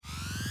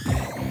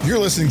You're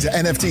listening to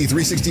NFT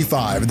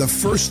 365, the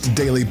first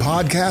daily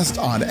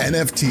podcast on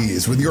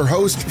NFTs with your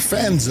host,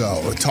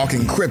 Fanzo,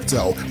 talking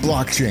crypto,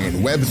 blockchain,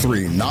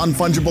 Web3,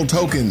 non-fungible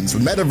tokens,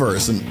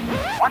 metaverse, and...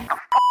 What the is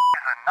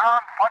a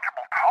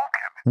non-fungible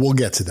token? We'll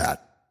get to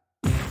that.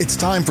 It's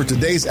time for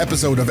today's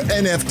episode of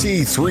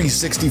NFT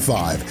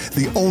 365,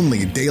 the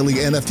only daily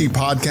NFT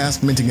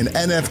podcast minting an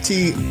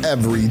NFT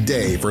every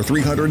day for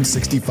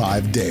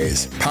 365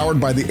 days. Powered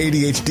by the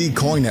ADHD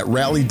coin at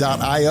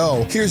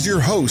rally.io, here's your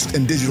host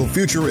and digital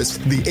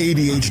futurist, the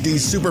ADHD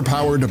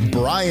superpowered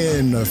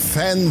Brian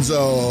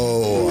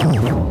Fanzo. This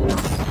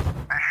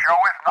show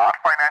is not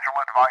financial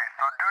advice,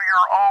 so do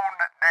your own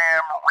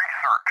damn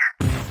research.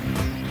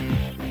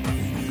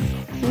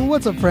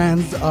 What's up,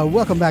 friends?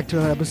 Welcome back to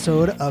another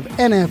episode of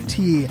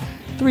NFT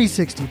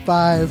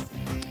 365.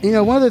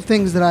 One of the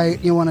things that I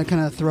want to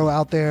kind of throw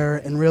out there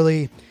and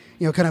really,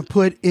 kind of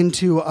put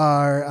into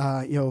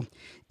our,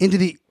 into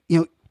the,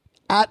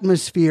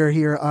 atmosphere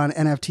here on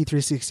NFT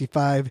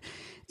 365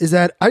 is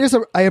that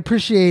I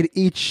appreciate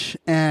each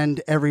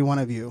and every one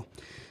of you.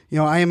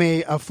 I am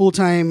a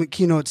full-time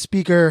keynote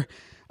speaker.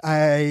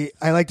 I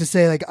like to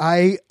say,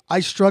 I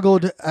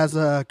struggled as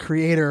a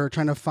creator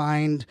trying to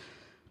find.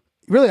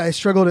 Really, I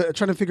struggled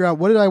trying to figure out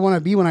what did I want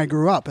to be when I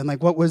grew up, and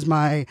what was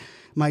my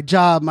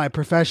job, my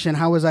profession,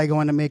 how was I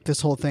going to make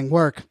this whole thing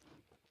work?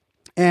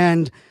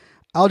 And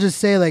I'll just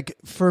say,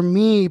 for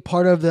me,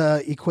 part of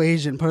the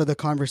equation, part of the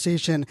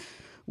conversation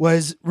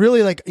was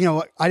really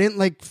I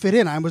didn't fit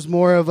in. I was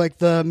more of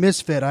the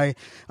misfit. I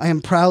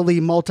am proudly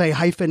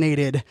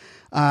multi-hyphenated,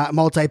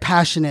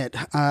 multi-passionate,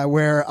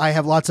 where I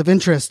have lots of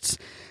interests.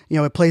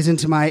 It plays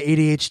into my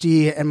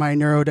ADHD and my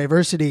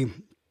neurodiversity.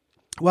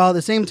 While at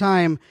the same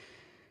time,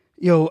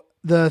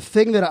 the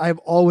thing that I've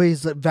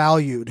always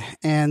valued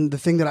and the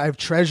thing that I've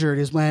treasured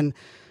is when,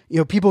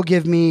 people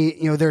give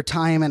me, their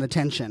time and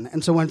attention.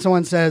 And so when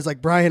someone says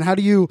Brian, how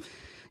do you,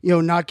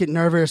 not get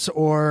nervous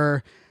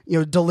or,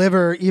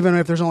 deliver even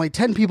if there's only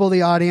 10 people in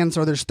the audience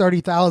or there's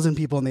 30,000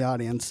 people in the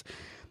audience?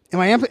 And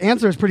my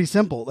answer is pretty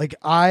simple.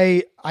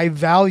 I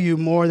value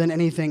more than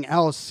anything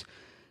else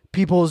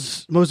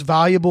people's most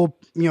valuable,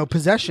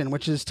 possession,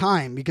 which is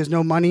time, because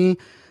no money,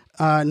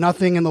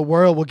 nothing in the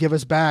world will give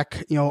us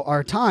back,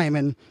 our time.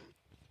 And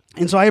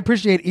so I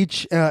appreciate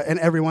each and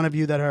every one of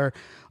you that are,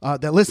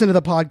 that listen to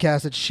the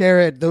podcast, that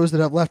share it, those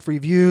that have left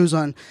reviews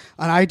on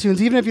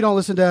iTunes. Even if you don't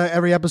listen to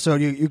every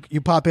episode,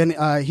 you pop in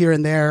here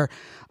and there.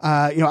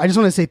 I just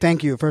want to say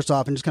thank you first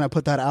off and just kind of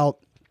put that out.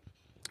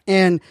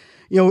 And,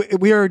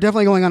 we are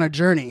definitely going on a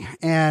journey,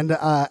 and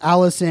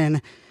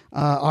Allison,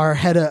 our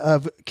head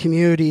of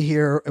community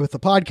here with the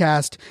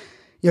podcast,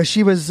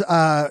 she was,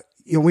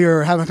 we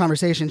were having a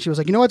conversation. She was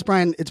like, what,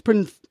 Brian, it's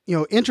been,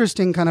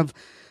 interesting kind of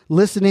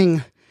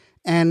listening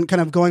and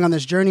kind of going on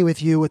this journey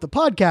with you with the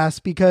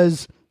podcast,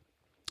 because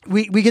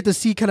we get to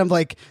see kind of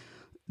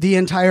the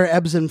entire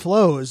ebbs and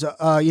flows,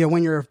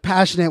 when you're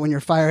passionate, when you're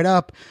fired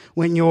up,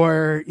 when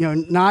you're,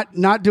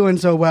 not doing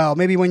so well,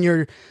 maybe when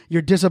you're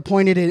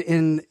disappointed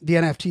in the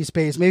NFT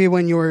space, maybe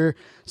when you're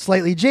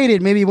slightly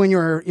jaded, maybe when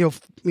you're,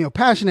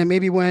 passionate,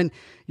 maybe when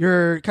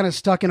you're kind of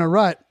stuck in a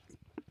rut.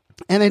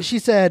 And then she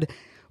said,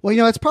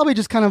 well, it's probably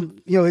just kind of,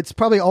 it's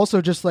probably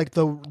also just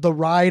the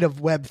ride of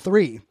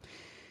Web3.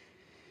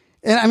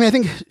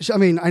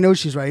 And I know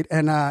she's right.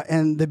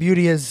 And the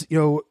beauty is,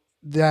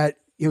 that,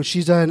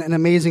 she's done an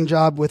amazing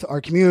job with our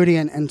community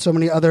and so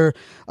many other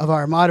of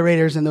our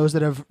moderators and those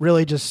that have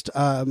really just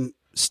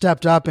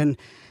stepped up and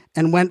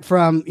went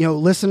from,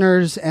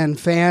 listeners and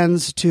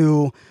fans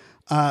to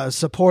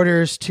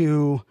supporters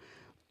to,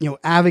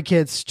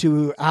 advocates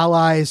to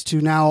allies to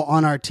now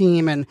on our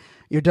team. And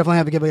you definitely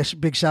have to give a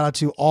big shout out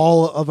to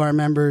all of our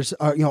members,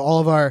 all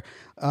of our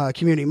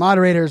community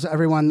moderators,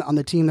 everyone on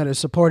the team that is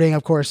supporting,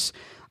 of course,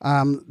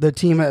 the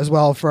team as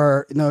well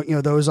for,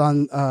 those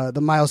on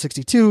the Mile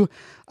 62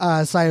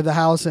 side of the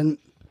house. And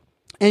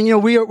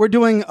we're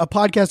doing a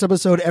podcast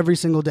episode every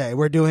single day.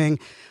 We're doing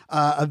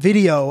a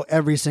video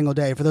every single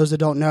day. For those that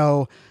don't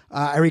know,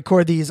 I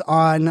record these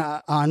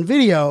on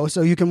video,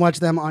 so you can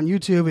watch them on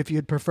YouTube if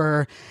you'd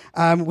prefer.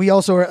 We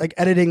also are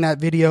editing that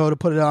video to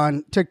put it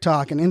on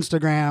TikTok and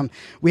Instagram.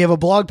 We have a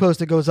blog post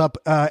that goes up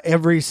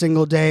every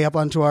single day up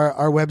onto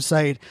our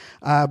website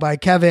by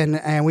Kevin,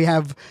 and we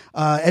have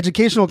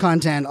educational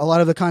content. A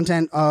lot of the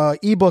content,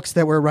 ebooks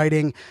that we're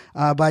writing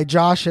by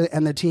Josh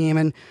and the team,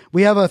 and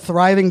we have a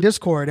thriving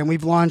Discord, and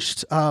we've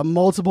launched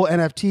multiple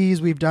NFTs.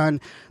 We've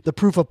done the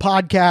Proof of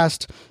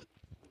Podcast.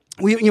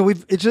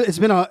 It's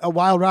been a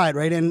wild ride,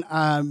 right? And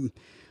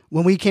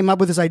when we came up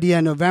with this idea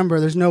in November,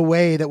 there's no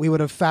way that we would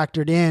have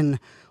factored in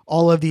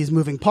all of these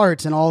moving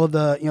parts and all of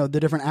the the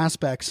different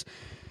aspects.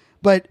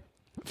 But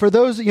for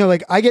those,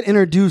 I get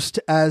introduced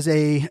as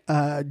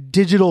a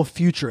digital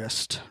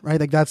futurist, right?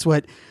 That's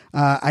what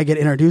I get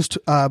introduced,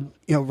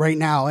 right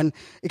now, and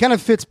it kind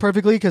of fits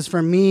perfectly because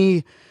for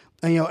me,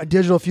 a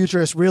digital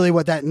futurist, really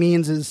what that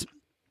means is,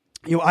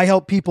 I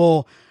help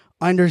people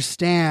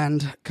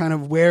understand kind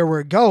of where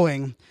we're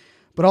going,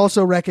 but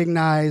also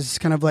recognize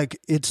kind of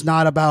it's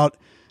not about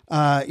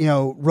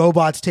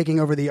robots taking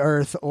over the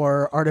earth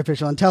or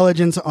artificial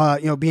intelligence,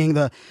 being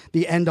the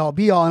end all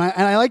be all. And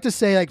I like to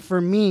say, like,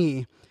 for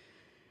me,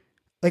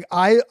 like,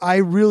 I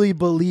really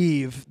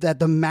believe that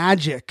the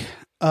magic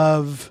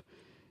of,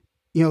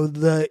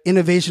 the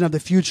innovation of the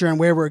future and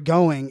where we're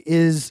going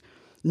is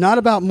not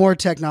about more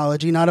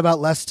technology, not about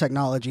less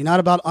technology, not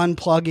about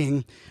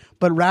unplugging,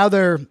 but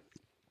rather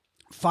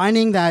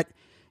finding that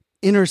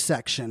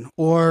intersection,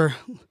 or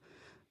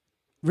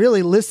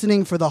really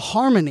listening for the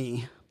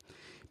harmony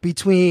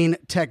between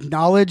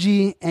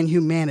technology and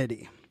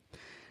humanity.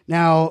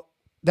 Now,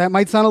 that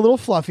might sound a little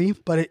fluffy,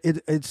 but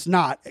it's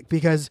not,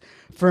 because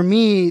for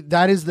me,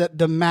 that is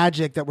the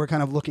magic that we're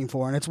kind of looking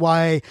for. And it's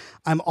why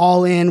I'm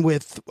all in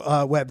with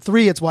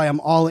Web3. It's why I'm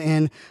all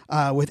in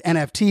with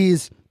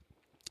NFTs,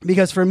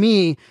 because for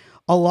me,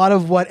 a lot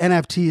of what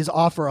NFTs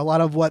offer, a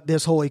lot of what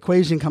this whole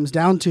equation comes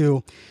down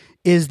to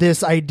is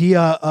this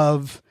idea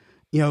of,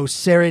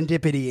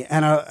 serendipity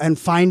and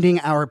finding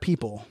our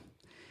people.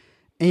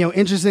 And,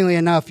 interestingly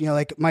enough,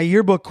 like my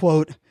yearbook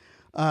quote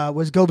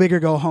was "Go big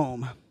or go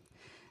home."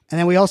 And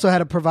then we also had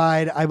to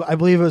provide, I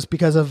believe it was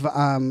because of,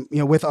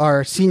 with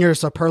our senior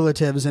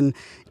superlatives in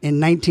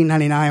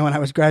 1999 when I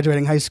was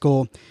graduating high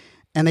school.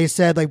 And they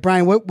said, like,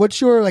 Brian,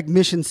 what's your like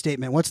mission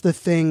statement? What's the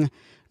thing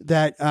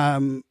that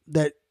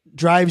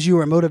drives you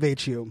or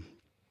motivates you?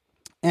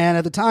 And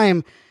at the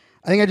time,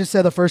 I think I just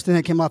said the first thing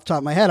that came off the top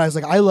of my head. I was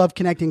like, I love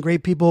connecting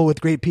great people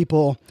with great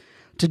people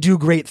to do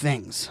great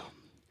things.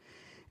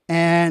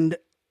 And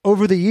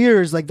over the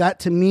years, like, that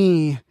to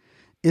me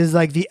is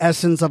like the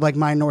essence of like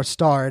my North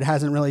Star. It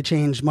hasn't really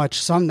changed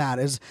much. Some that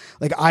is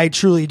like, I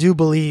truly do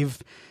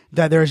believe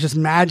that there's just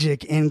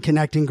magic in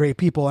connecting great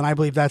people. And I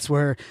believe that's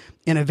where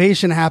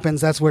innovation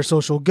happens. That's where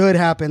social good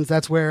happens.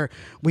 That's where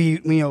we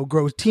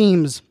grow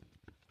teams.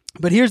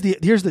 But here's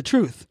the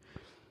truth.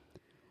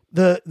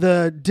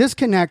 The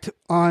disconnect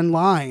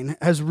online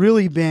has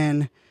really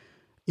been,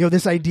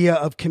 this idea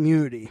of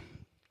community.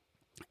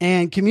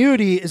 And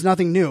community is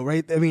nothing new,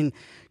 right? I mean,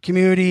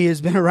 community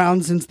has been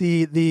around since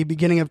the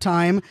beginning of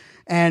time,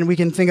 and we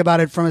can think about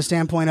it from a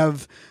standpoint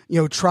of,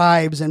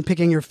 tribes and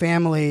picking your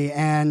family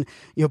and,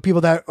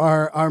 people that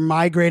are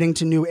migrating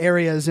to new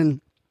areas.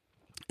 And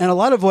a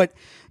lot of what,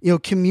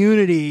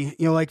 community,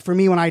 like for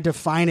me, when I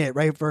define it,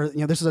 right, for,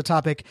 this is a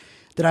topic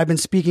that I've been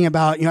speaking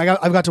about,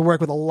 I've got to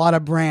work with a lot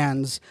of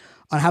brands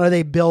on how do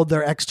they build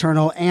their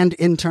external and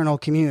internal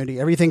community,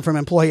 everything from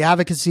employee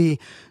advocacy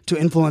to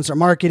influencer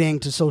marketing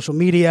to social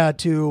media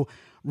to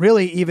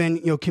really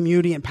even,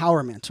 community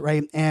empowerment,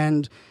 right?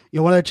 And,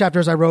 one of the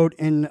chapters I wrote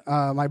in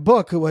my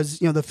book was,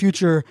 the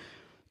future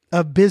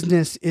of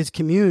business is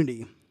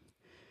community.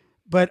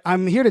 But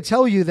I'm here to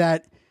tell you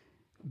that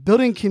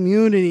building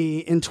community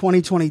in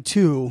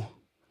 2022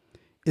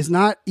 is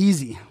not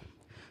easy.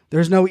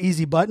 There's no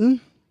easy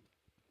button.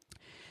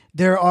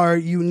 There are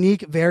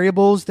unique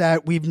variables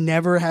that we've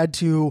never had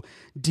to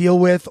deal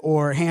with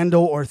or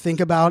handle or think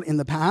about in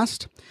the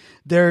past.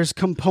 There's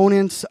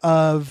components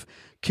of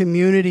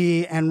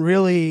community and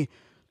really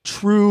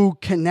true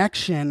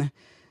connection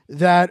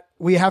that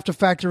we have to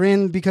factor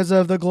in because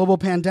of the global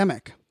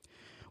pandemic.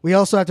 We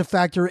also have to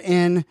factor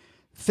in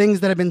things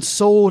that have been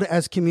sold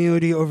as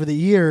community over the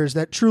years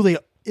that truly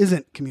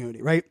isn't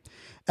community, right?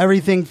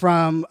 Everything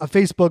from a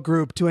Facebook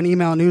group to an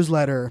email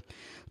newsletter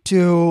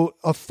to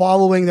a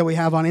following that we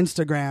have on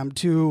Instagram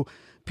to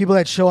people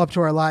that show up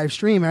to our live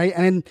stream, right?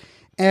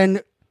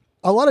 And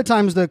a lot of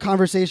times the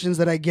conversations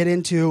that I get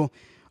into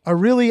are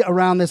really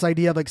around this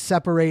idea of like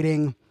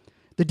separating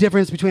the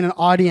difference between an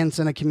audience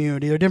and a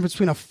community, the difference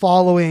between a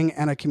following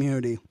and a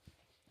community.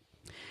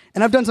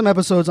 And I've done some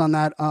episodes on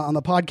that on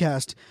the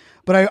podcast,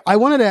 but I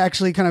wanted to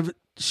actually kind of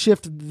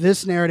shift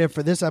this narrative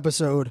for this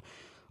episode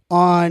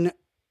on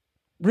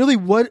really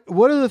what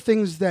are the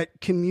things that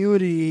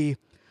community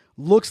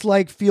looks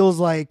like, feels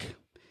like,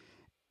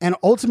 and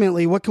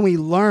ultimately what can we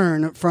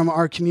learn from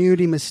our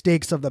community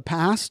mistakes of the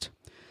past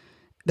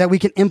that we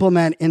can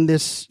implement in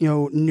this,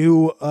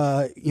 new,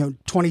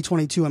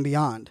 2022 and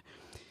beyond.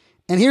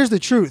 And here's the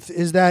truth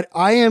is that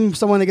I am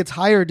someone that gets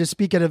hired to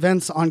speak at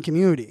events on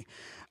community.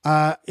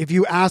 If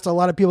you asked a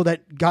lot of people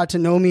that got to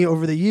know me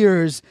over the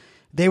years,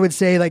 they would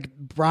say like,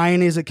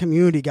 Brian is a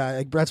community guy.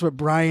 Like that's what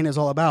Brian is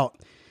all about.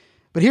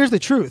 But here's the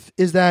truth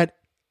is that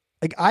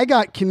like I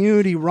got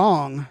community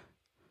wrong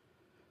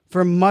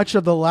for much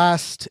of the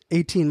last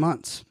 18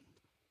 months.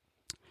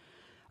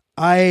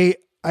 I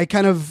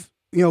kind of,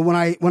 when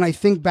I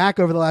think back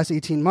over the last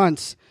 18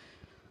 months,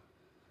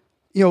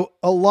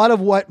 a lot of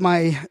what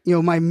my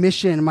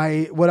mission,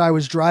 what I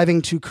was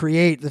driving to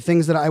create, the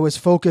things that I was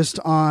focused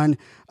on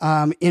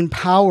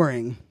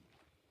empowering,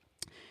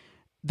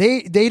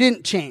 they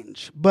didn't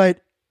change.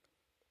 But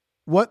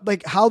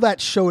how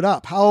that showed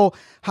up, how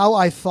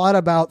I thought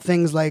about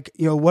things like,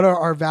 what are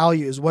our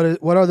values?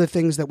 What are the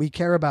things that we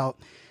care about?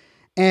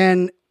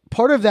 And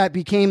part of that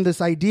became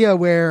this idea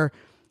where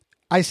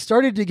I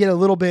started to get a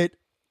little bit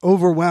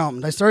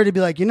overwhelmed. I started to be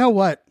like, you know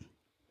what?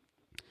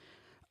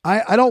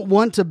 I don't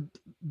want to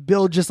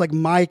build just like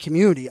my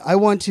community. I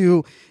want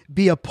to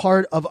be a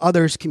part of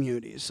others'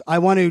 communities. I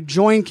want to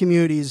join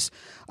communities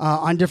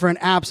on different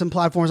apps and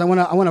platforms. I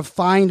want to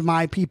find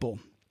my people.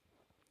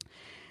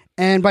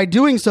 And by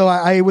doing so,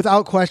 I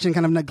without question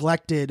kind of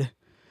neglected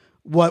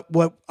what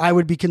I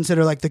would be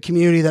considered like the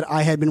community that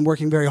I had been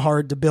working very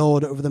hard to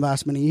build over the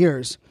last many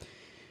years.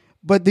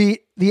 But the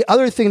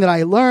other thing that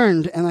I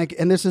learned,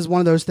 and this is one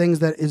of those things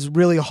that is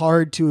really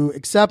hard to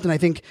accept, and I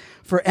think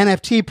for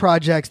NFT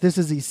projects this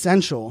is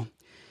essential,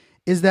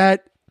 is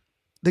that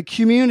the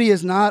community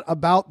is not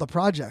about the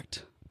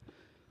project.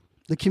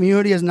 The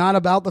community is not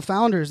about the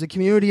founders. The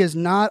community is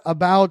not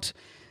about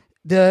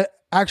the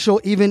actual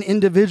even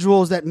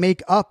individuals that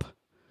make up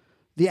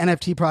the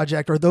NFT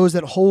project or those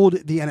that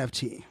hold the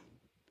NFT.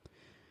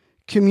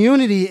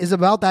 Community is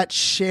about that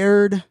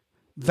shared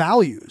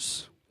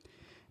values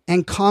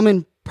and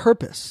common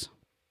purpose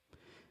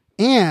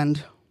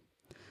and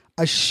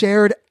a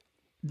shared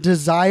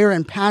desire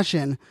and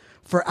passion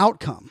for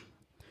outcome.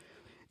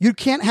 You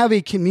can't have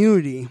a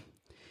community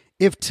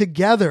if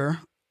together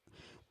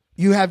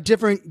you have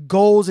different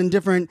goals and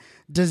different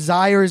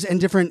desires and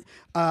different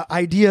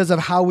ideas of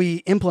how we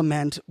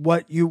implement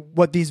what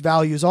these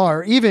values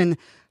are, even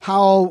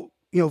how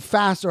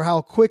fast or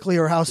how quickly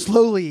or how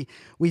slowly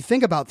we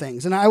think about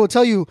things. And I will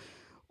tell you,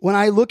 when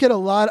I look at a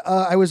lot,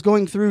 I was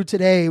going through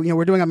today.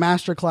 We're doing a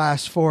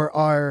masterclass for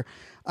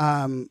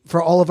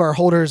all of our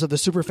holders of the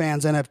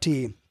Superfans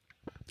NFT,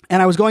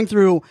 and I was going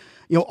through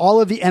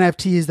all of the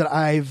NFTs that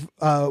I've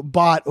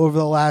bought over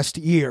the last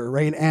year,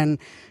 right? And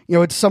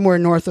it's somewhere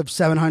north of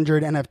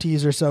 700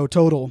 NFTs or so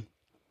total.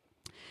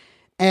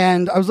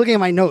 And I was looking at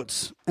my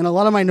notes, and a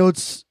lot of my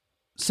notes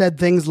said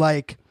things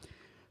like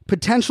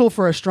potential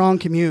for a strong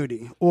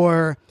community,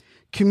 or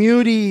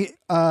community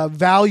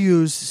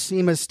values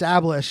seem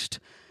established.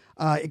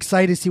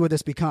 Excited to see what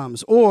this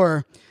becomes,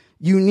 or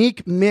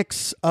unique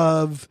mix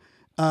of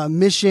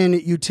mission,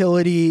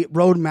 utility,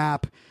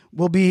 roadmap.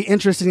 Will be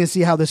interesting to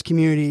see how this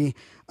community,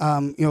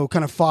 kind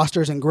of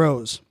fosters and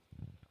grows.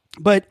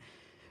 But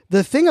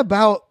the thing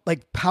about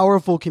like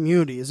powerful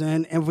communities,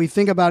 and if we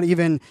think about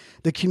even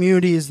the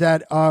communities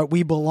that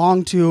we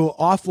belong to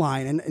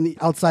offline and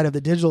outside of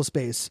the digital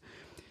space,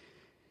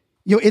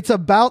 it's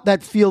about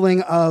that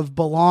feeling of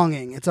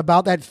belonging. It's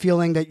about that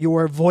feeling that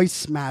your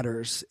voice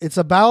matters. It's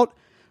about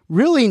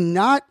really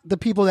not the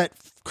people that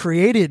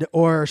created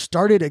or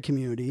started a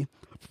community,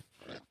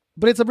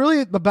 but it's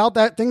really about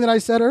that thing that I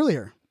said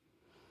earlier.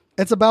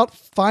 It's about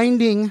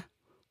finding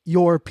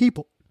your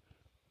people.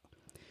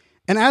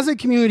 And as a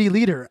community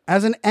leader,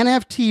 as an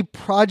NFT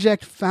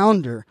project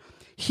founder,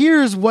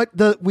 here's what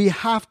we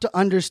have to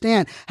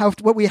understand,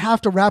 what we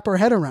have to wrap our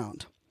head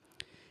around,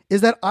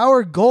 is that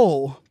our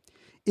goal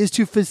is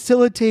to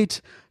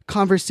facilitate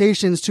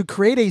conversations, to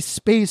create a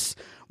space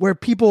where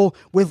people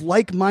with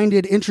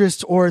like-minded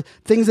interests or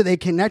things that they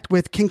connect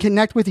with can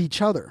connect with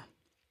each other.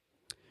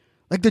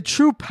 Like the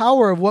true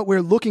power of what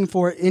we're looking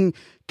for in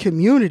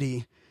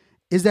community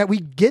is that we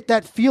get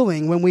that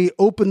feeling when we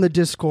open the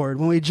Discord,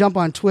 when we jump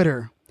on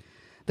Twitter,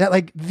 that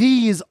like,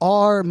 these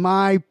are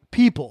my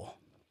people.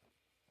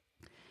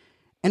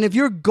 And if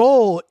your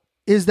goal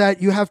is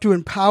that you have to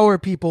empower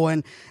people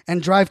and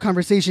drive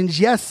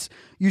conversations, yes,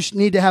 you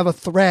need to have a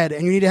thread,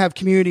 and you need to have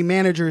community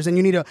managers, and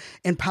you need to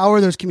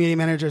empower those community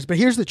managers. But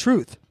here's the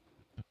truth.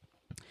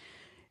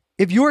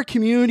 If your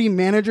community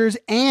managers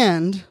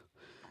and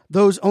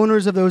those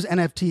owners of those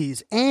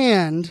NFTs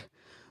and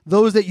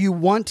those that you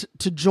want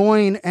to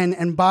join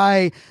and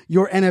buy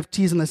your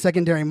NFTs in the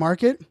secondary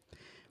market,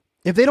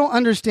 if they don't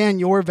understand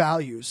your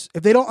values,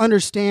 if they don't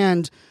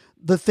understand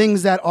the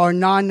things that are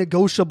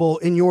non-negotiable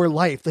in your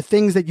life, the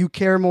things that you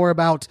care more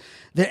about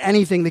than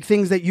anything, the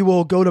things that you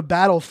will go to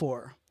battle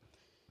for,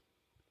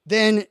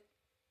 then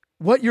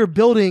what you're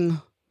building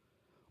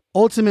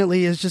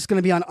ultimately is just going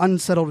to be on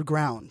unsettled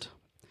ground.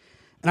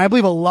 And I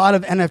believe a lot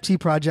of NFT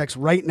projects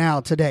right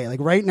now, today, like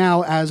right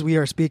now as we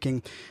are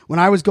speaking, when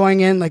I was going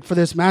in, like for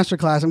this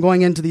masterclass, I'm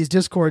going into these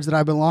Discords that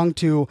I belonged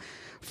to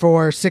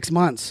for 6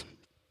 months.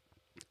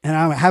 And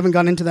I haven't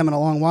gone into them in a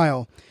long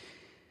while.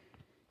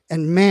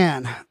 And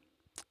man,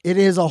 it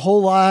is a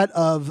whole lot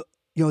of,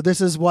 this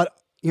is what,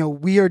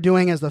 we are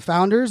doing as the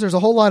founders. There's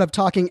a whole lot of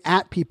talking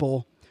at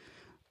people,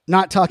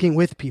 not talking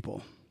with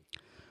people.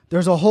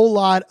 There's a whole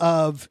lot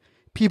of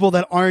people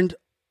that aren't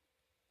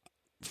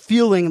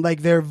feeling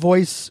like their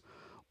voice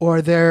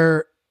or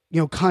their,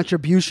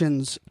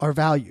 contributions are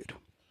valued.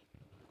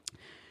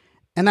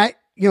 And that,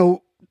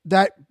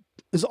 that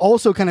is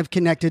also kind of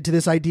connected to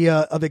this idea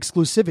of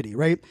exclusivity,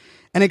 right?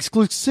 And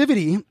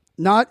exclusivity,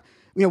 not,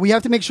 we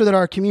have to make sure that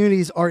our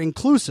communities are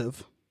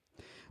inclusive,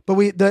 but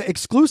the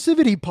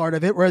exclusivity part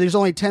of it, where there's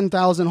only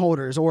 10,000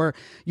 holders, or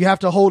you have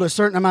to hold a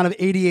certain amount of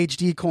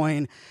ADHD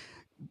coin,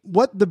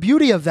 what the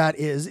beauty of that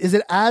is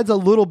it adds a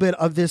little bit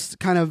of this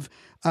kind of,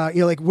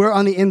 like we're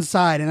on the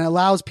inside, and it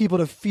allows people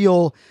to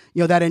feel,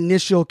 that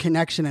initial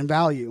connection and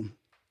value.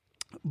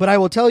 But I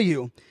will tell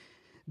you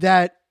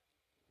that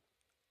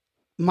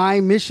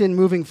my mission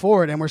moving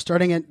forward, and we're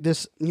starting at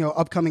this,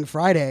 upcoming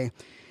Friday,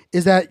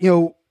 is that,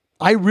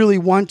 I really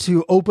want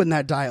to open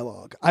that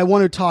dialogue. I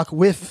want to talk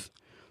with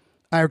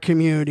our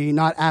community,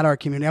 not at our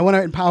community. I want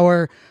to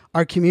empower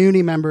our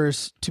community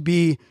members to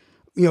be,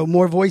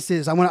 more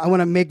voices. I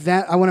want to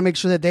make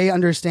sure that they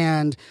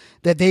understand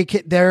that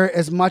they're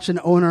as much an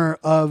owner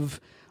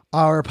of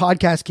our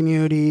podcast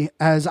community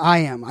as I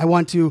am. I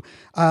want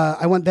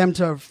them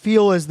to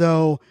feel as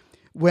though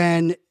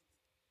when,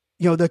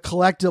 the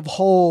collective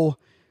whole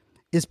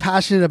is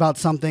passionate about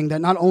something, that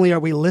not only are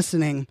we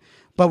listening,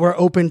 but we're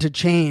open to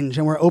change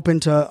and we're open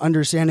to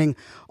understanding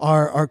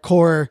our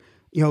core,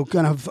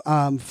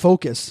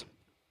 focus.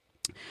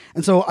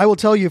 And so I will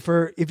tell you,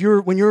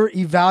 when you're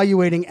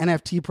evaluating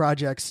NFT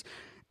projects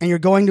and you're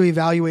going to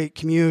evaluate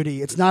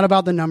community, it's not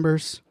about the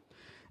numbers.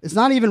 It's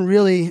not even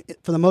really,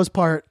 for the most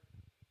part,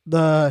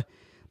 the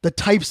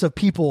types of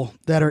people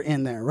that are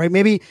in there, right?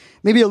 Maybe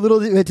a little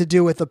bit to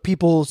do with the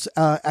people's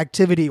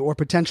activity or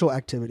potential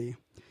activity.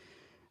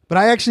 But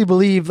I actually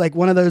believe like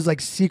one of those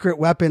like secret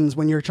weapons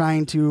when you're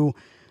trying to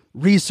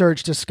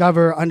research,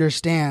 discover,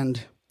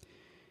 understand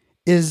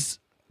is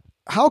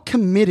how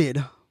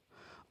committed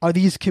are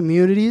these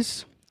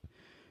communities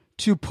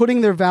to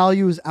putting their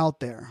values out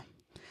there,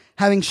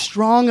 having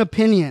strong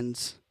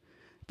opinions,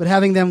 but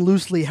having them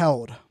loosely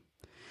held.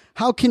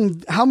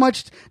 How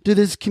much do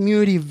this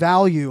community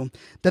value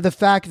that the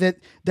fact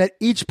that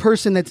each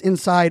person that's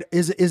inside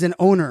is an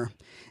owner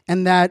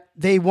and that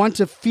they want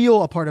to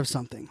feel a part of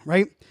something,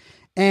 right?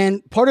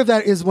 And part of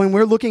that is when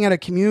we're looking at a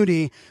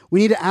community, we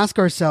need to ask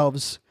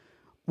ourselves,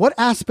 what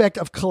aspect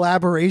of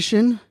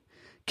collaboration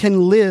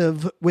can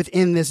live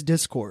within this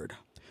Discord,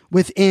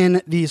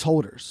 within these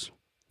holders?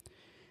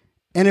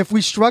 And if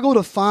we struggle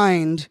to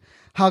find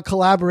how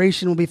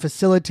collaboration will be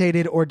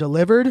facilitated or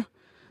delivered,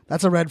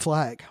 that's a red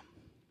flag.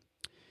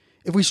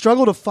 If we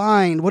struggle to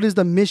find what is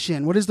the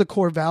mission, what is the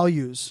core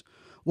values,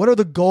 what are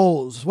the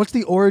goals, what's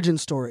the origin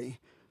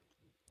story,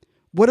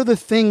 what are the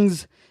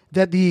things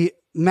that the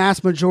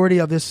mass majority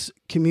of this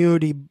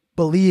community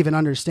believe and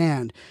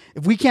understand,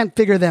 if we can't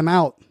figure them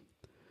out,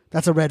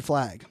 that's a red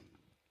flag.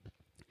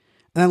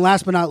 And then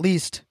last but not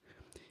least,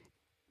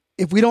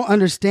 if we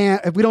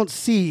don't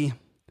see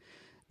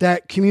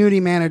that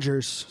community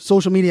managers,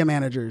 social media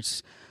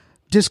managers,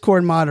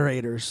 Discord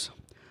moderators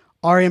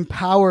are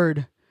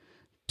empowered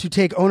to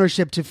take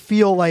ownership, to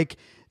feel like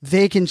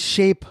they can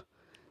shape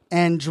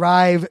and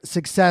drive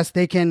success.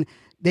 They can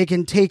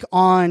take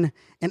on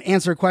and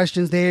answer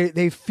questions.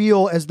 They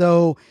feel as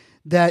though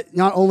that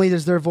not only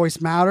does their voice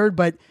matter,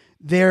 but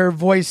their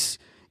voice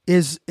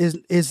is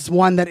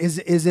one that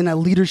is in a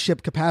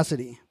leadership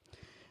capacity.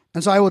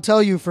 And so I will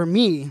tell you, for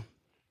me,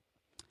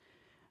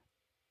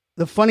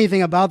 the funny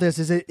thing about this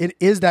is it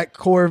is that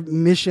core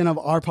mission of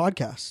our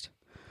podcast.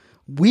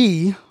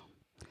 We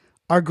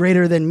are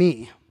greater than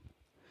me.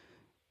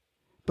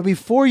 But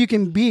before you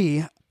can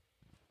be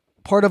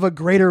part of a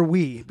greater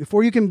we,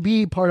 before you can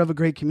be part of a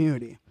great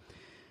community,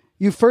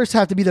 you first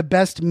have to be the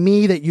best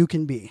me that you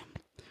can be,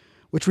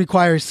 which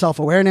requires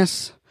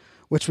self-awareness,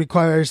 which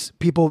requires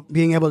people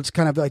being able to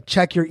kind of like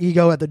check your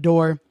ego at the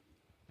door.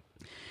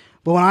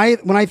 But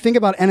when I think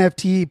about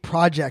NFT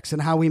projects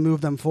and how we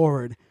move them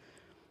forward,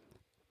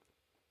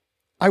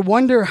 I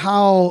wonder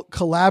how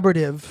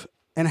collaborative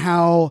and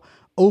how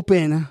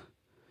open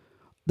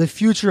the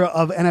future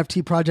of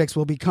NFT projects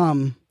will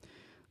become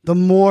the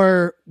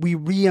more we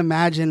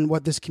reimagine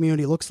what this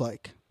community looks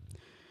like.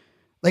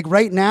 Like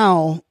right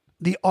now,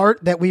 the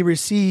art that we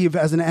receive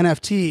as an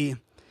NFT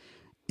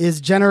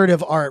is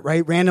generative art,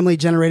 right? Randomly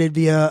generated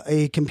via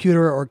a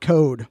computer or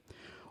code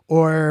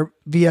or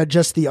via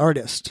just the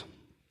artist.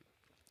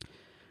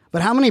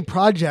 But how many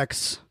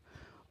projects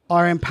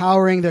are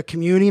empowering the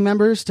community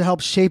members to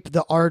help shape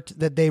the art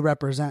that they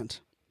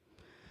represent?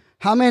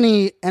 How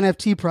many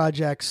NFT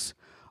projects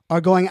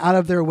are going out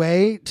of their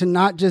way to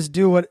not just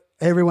do what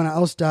everyone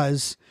else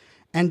does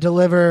and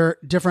deliver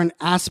different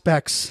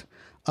aspects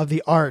of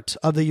the art,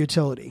 of the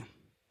utility?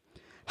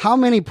 How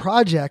many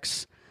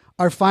projects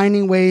are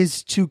finding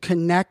ways to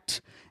connect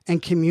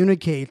and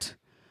communicate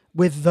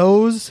with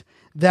those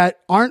that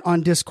aren't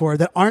on Discord,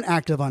 that aren't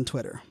active on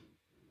Twitter?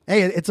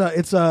 Hey, it's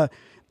an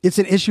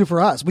issue for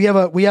us. We have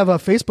a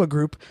Facebook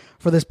group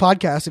for this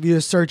podcast. If you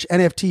just search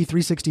NFT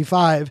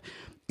 365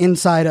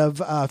 inside of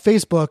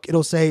Facebook,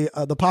 it'll say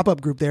the pop-up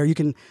group there. You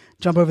can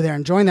jump over there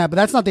and join that, but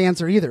that's not the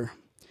answer either.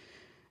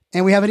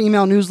 And we have an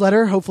email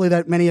newsletter. Hopefully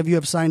that many of you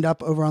have signed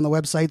up over on the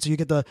website so you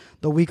get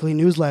the weekly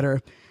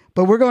newsletter.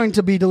 But we're going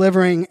to be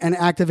delivering and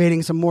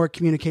activating some more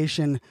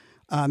communication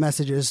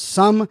messages,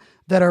 some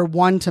that are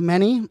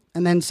one-to-many,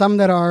 and then some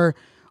that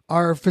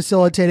are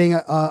facilitating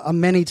a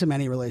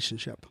many-to-many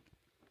relationship.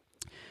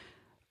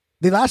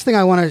 The last thing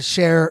I want to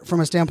share from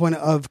a standpoint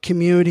of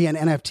community and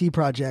NFT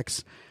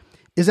projects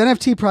is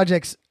NFT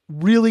projects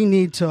really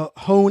need to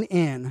hone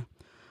in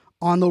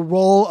on the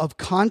role of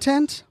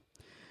content,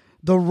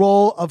 the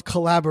role of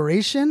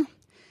collaboration,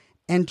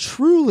 and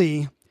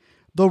truly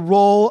the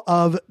role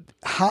of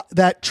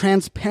that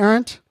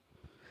transparent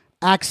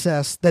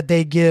access that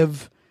they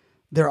give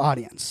their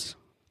audience.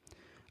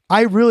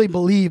 I really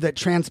believe that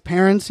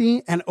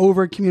transparency and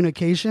over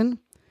communication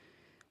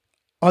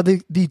are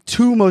the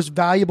two most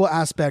valuable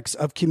aspects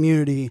of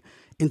community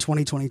in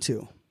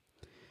 2022.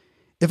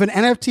 If an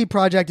NFT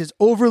project is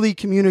overly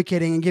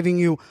communicating and giving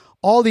you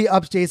all the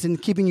updates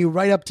and keeping you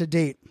right up to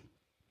date,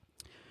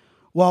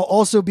 while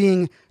also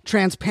being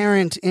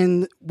transparent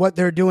in what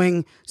they're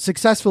doing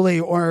successfully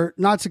or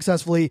not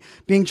successfully,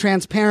 being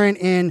transparent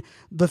in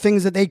the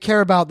things that they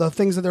care about, the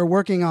things that they're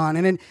working on.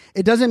 And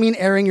it doesn't mean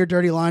airing your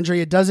dirty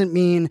laundry. It doesn't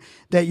mean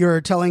that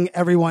you're telling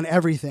everyone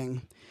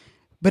everything.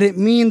 But it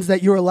means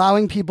that you're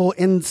allowing people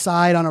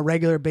inside on a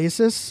regular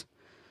basis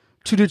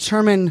to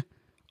determine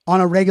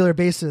on a regular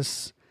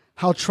basis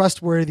how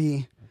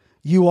trustworthy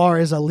you are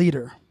as a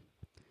leader.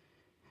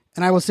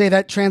 And I will say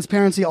that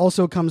transparency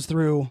also comes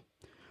through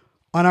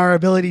on our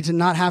ability to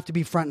not have to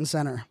be front and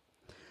center,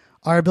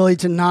 our ability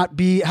to not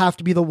have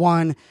to be the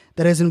one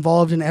that is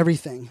involved in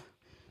everything.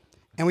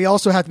 And we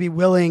also have to be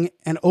willing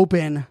and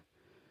open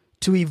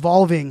to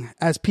evolving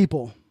as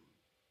people.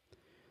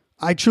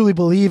 I truly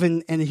believe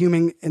in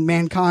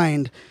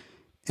mankind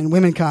and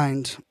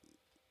womankind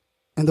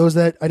and those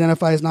that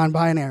identify as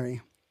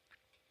non-binary.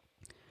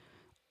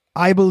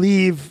 I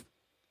believe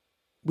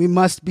we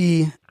must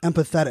be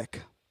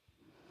empathetic.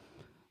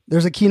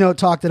 There's a keynote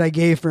talk that I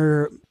gave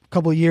for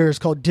couple of years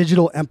called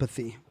Digital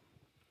Empathy.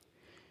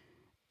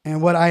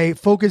 And what I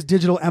focused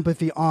digital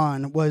empathy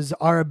on was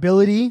our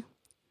ability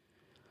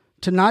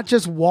to not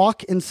just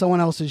walk in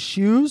someone else's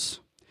shoes,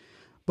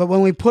 but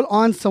when we put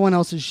on someone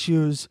else's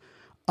shoes,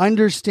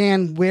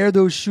 understand where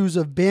those shoes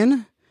have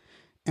been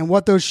and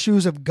what those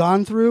shoes have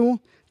gone through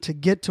to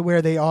get to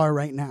where they are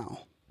right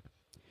now.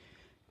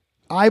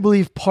 I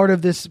believe part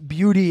of this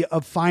beauty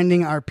of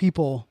finding our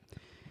people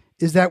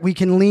is that we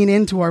can lean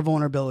into our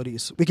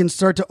vulnerabilities. We can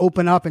start to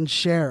open up and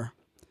share.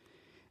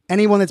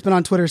 Anyone that's been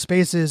on Twitter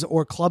Spaces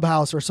or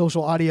Clubhouse or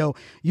social audio,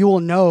 you will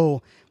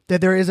know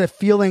that there is a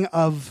feeling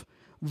of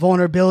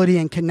vulnerability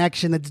and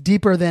connection that's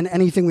deeper than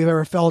anything we've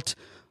ever felt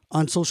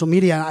on social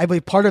media. And I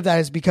believe part of that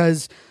is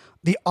because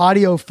the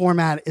audio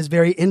format is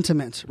very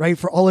intimate, right?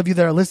 For all of you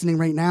that are listening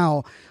right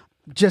now,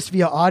 just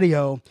via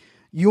audio,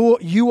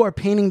 you are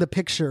painting the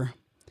picture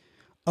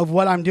of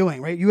what I'm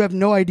doing, right? You have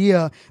no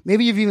idea.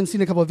 Maybe you've even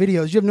seen a couple of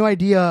videos. You have no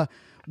idea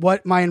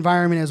what my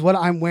environment is, what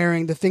I'm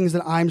wearing, the things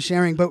that I'm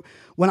sharing. But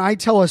when I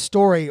tell a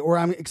story or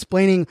I'm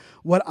explaining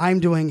what I'm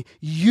doing,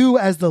 you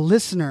as the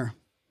listener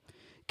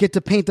get to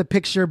paint the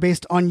picture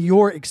based on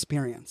your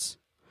experience.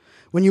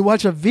 When you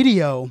watch a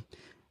video,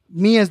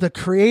 me as the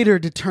creator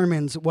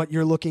determines what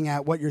you're looking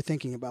at, what you're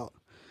thinking about.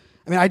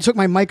 I mean, I took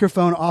my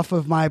microphone off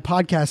of my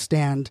podcast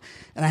stand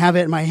and I have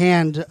it in my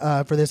hand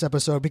for this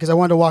episode because I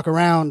wanted to walk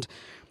around.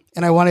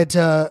 And I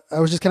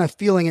was just kind of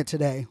feeling it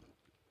today.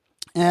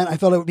 And I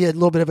felt it would be a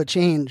little bit of a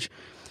change.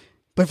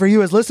 But for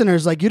you as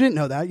listeners, like you didn't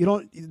know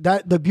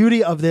that. The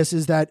beauty of this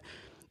is that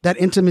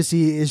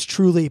intimacy is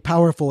truly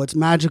powerful. It's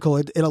magical.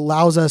 It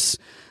allows us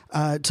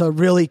to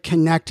really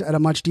connect at a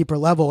much deeper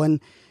level. And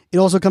it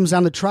also comes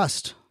down to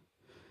trust.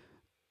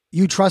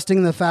 You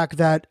trusting the fact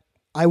that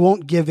I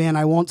won't give in.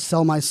 I won't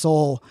sell my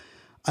soul.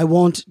 I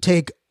won't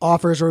take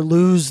offers or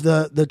lose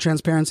the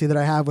transparency that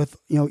I have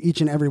with each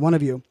and every one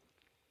of you.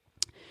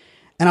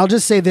 And I'll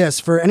just say this,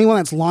 for anyone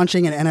that's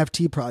launching an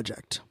NFT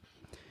project,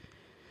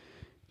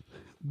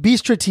 be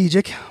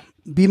strategic,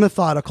 be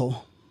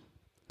methodical,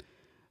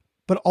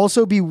 but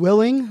also be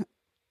willing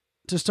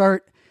to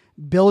start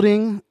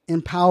building,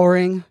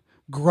 empowering,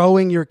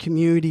 growing your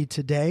community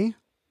today.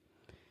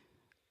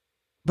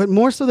 But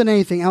more so than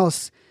anything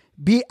else,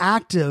 be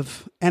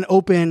active and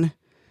open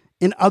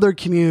in other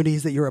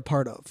communities that you're a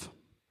part of.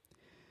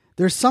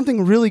 There's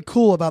something really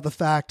cool about the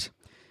fact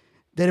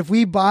that if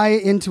we buy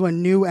into a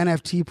new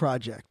NFT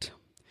project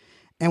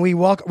and we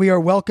are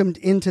welcomed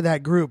into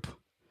that group,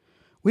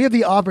 we have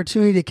the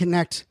opportunity to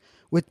connect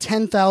with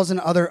 10,000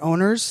 other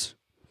owners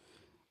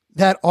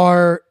that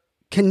are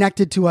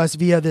connected to us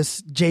via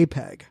this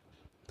JPEG.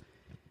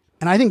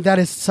 And I think that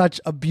is such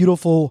a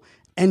beautiful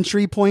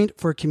entry point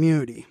for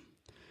community.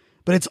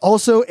 But it's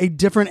also a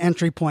different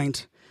entry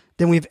point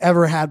than we've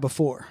ever had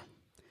before.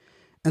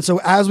 And so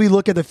as we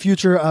look at the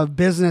future of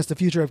business, the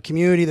future of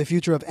community, the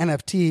future of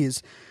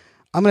NFTs,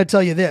 I'm going to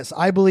tell you this.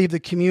 I believe the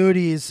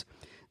communities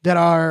that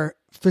are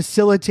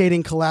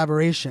facilitating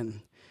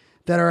collaboration,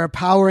 that are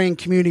empowering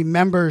community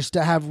members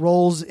to have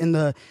roles in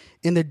the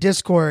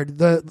Discord,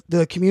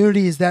 the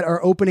communities that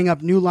are opening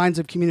up new lines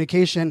of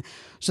communication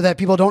so that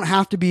people don't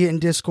have to be in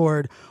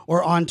Discord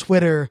or on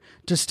Twitter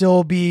to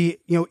still be,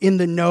 in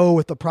the know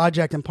with the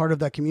project and part of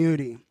that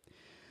community.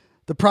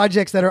 The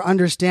projects that are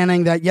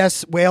understanding that,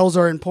 yes, whales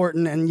are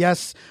important and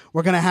yes,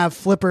 we're going to have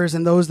flippers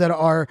and those that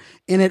are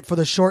in it for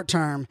the short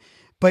term.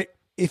 But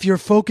if you're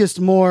focused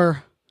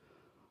more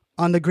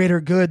on the greater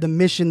good, the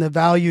mission, the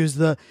values,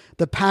 the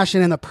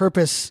passion and the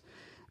purpose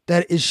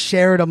that is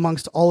shared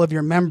amongst all of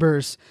your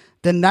members,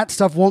 then that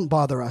stuff won't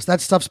bother us.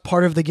 That stuff's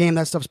part of the game.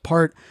 That stuff's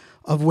part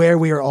of where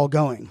we are all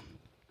going.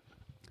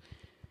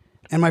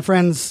 And my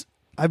friends,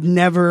 I've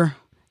never,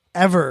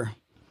 ever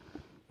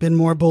been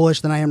more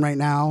bullish than I am right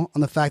now on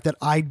the fact that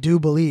I do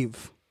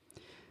believe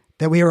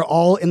that we are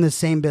all in the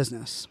same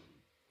business.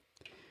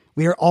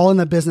 We are all in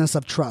the business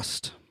of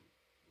trust.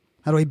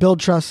 How do we build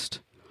trust?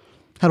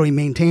 How do we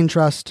maintain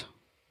trust?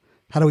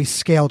 How do we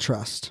scale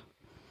trust?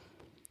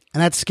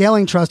 And that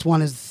scaling trust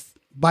one is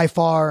by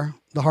far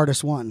the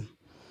hardest one.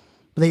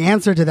 But the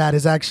answer to that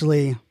is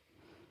actually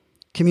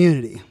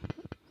community,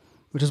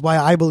 which is why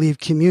I believe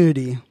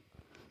community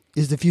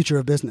is the future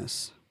of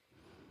business.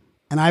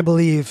 And I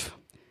believe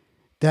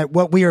that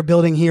what we are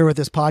building here with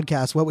this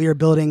podcast, what we are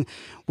building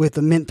with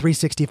the Mint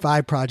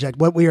 365 project,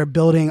 what we are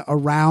building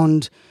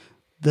around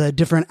the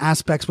different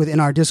aspects within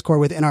our Discord,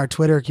 within our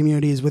Twitter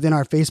communities, within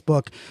our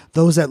Facebook,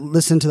 those that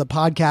listen to the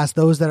podcast,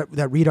 those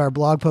that read our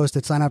blog posts,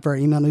 that sign up for our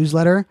email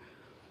newsletter,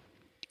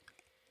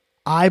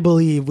 I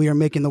believe we are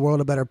making the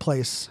world a better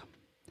place.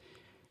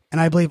 And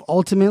I believe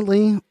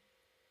ultimately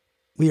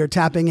we are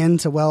tapping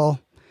into,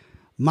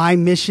 my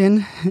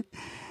mission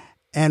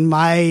and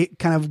my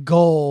kind of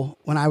goal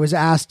when I was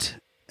asked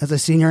as a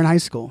senior in high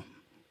school.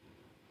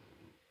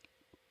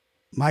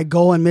 My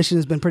goal and mission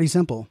has been pretty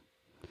simple.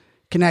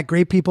 Connect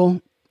great people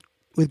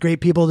with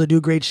great people to do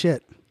great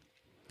shit.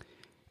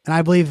 And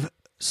I believe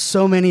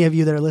so many of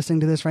you that are listening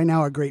to this right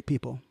now are great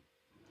people.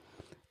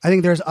 I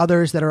think there's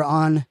others that are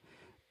on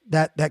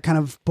that kind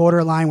of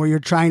borderline where you're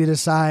trying to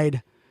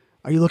decide,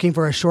 are you looking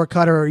for a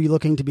shortcut or are you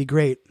looking to be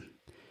great?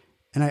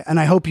 And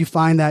I hope you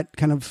find that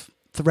kind of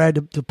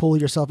thread to pull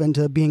yourself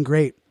into being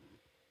great.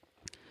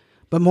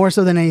 But more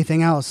so than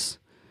anything else,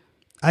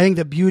 I think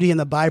the beauty and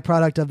the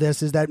byproduct of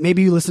this is that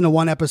maybe you listen to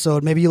one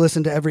episode, maybe you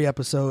listen to every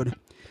episode.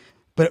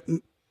 But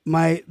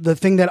the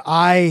thing that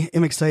I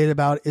am excited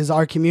about is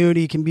our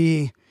community can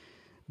be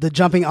the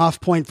jumping off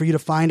point for you to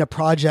find a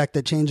project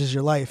that changes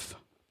your life.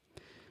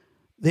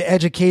 The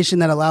education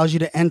that allows you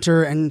to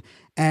enter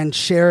and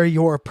share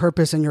your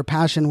purpose and your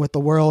passion with the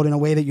world in a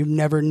way that you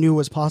never knew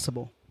was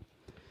possible.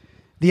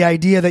 The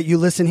idea that you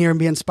listen here and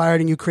be inspired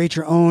and you create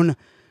your own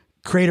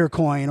creator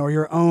coin or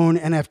your own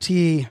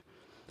NFT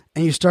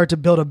and you start to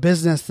build a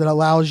business that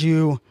allows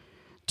you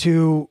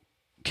to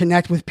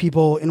connect with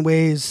people in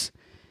ways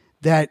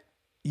that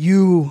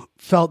you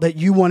felt that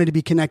you wanted to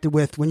be connected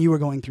with when you were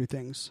going through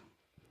things.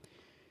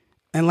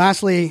 And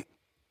lastly,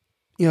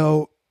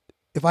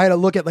 if I had to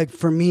look at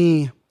for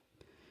me,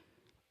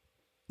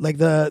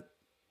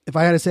 if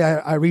I had to say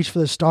I reach for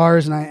the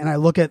stars and I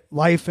look at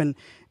life and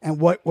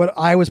what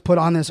I was put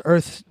on this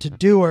earth to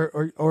do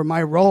or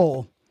my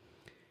role,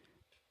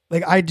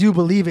 I do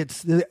believe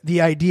it's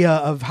the idea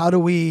of how do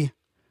we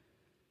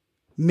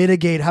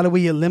mitigate, how do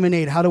we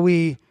eliminate, how do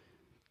we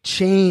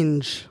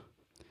change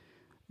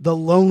the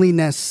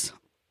loneliness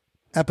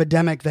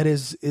epidemic that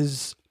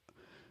is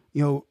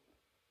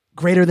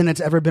greater than it's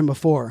ever been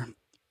before.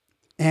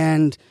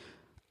 And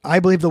I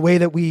believe the way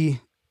that we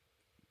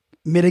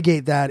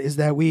mitigate that is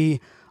that we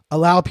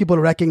allow people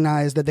to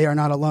recognize that they are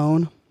not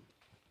alone.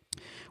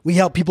 We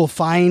help people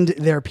find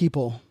their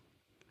people.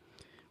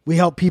 We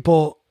help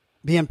people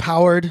be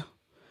empowered.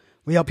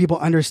 We help people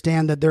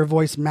understand that their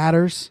voice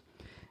matters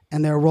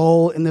and their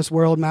role in this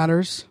world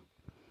matters.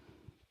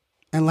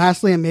 And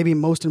lastly, and maybe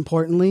most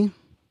importantly,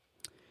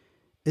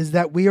 is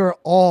that we are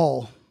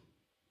all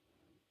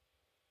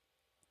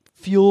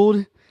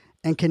fueled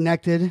and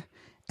connected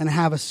and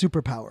have a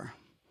superpower.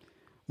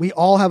 We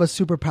all have a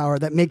superpower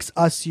that makes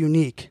us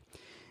unique.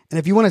 And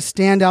if you want to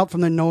stand out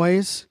from the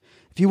noise,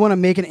 if you want to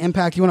make an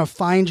impact, you want to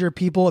find your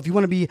people, if you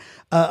want to be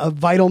a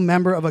vital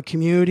member of a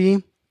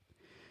community,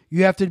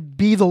 you have to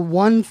be the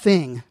one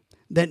thing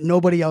that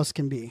nobody else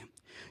can be.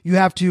 You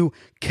have to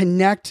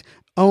connect,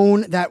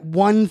 own that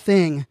one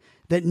thing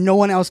that no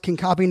one else can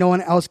copy, no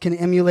one else can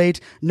emulate,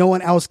 no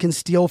one else can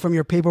steal from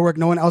your paperwork,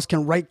 no one else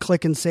can right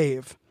click and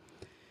save.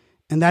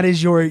 And that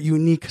is your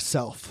unique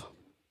self.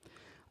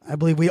 I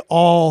believe we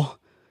all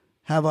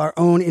have our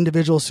own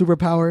individual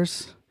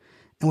superpowers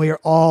and we are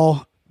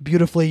all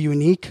beautifully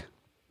unique.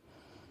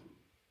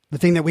 The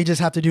thing that we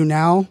just have to do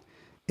now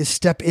is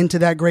step into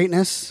that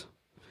greatness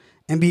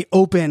and be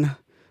open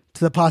to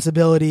the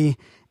possibility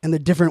and the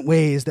different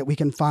ways that we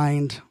can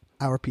find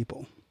our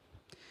people.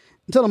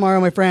 Until tomorrow,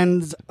 my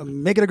friends,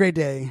 make it a great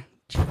day.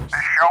 This show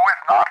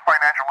is not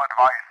financial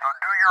advice, so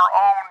do your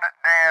own